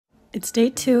It's day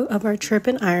 2 of our trip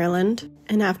in Ireland,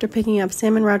 and after picking up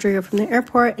Sam and Rodrigo from the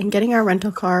airport and getting our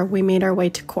rental car, we made our way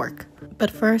to Cork. But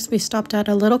first, we stopped at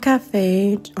a little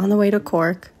cafe on the way to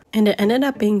Cork, and it ended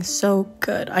up being so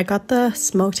good. I got the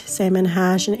smoked salmon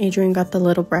hash, and Adrian got the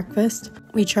little breakfast.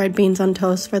 We tried beans on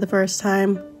toast for the first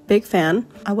time. Big fan.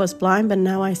 I was blind, but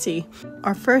now I see.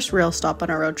 Our first real stop on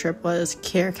our road trip was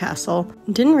Cahir Castle.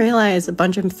 Didn't realize a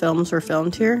bunch of films were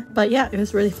filmed here, but yeah, it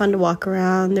was really fun to walk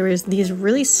around. There was these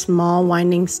really small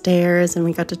winding stairs, and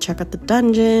we got to check out the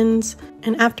dungeons.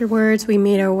 And afterwards, we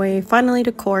made our way finally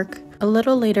to Cork, a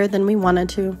little later than we wanted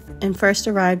to, and first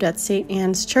arrived at St.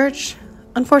 Anne's Church.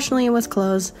 Unfortunately, it was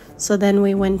closed, so then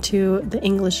we went to the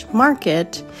English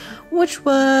market, which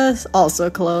was also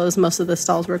closed. Most of the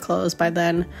stalls were closed by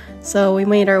then. So we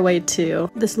made our way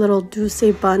to this little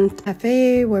Douce Bun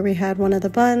cafe where we had one of the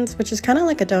buns, which is kind of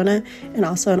like a donut, and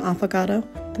also an avocado.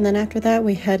 And then after that,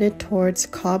 we headed towards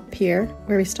Cobb Pier,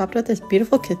 where we stopped at this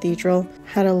beautiful cathedral,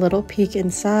 had a little peek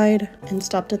inside, and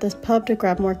stopped at this pub to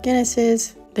grab more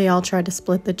Guinnesses. They all tried to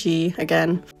split the G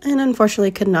again, and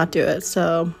unfortunately could not do it,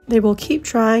 so they will keep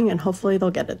trying and hopefully they'll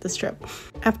get it this trip.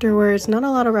 Afterwards, not a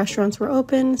lot of restaurants were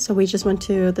open, so we just went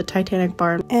to the Titanic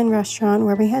bar and restaurant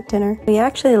where we had dinner. We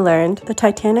actually learned the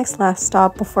Titanic's last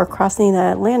stop before crossing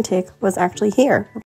the Atlantic was actually here.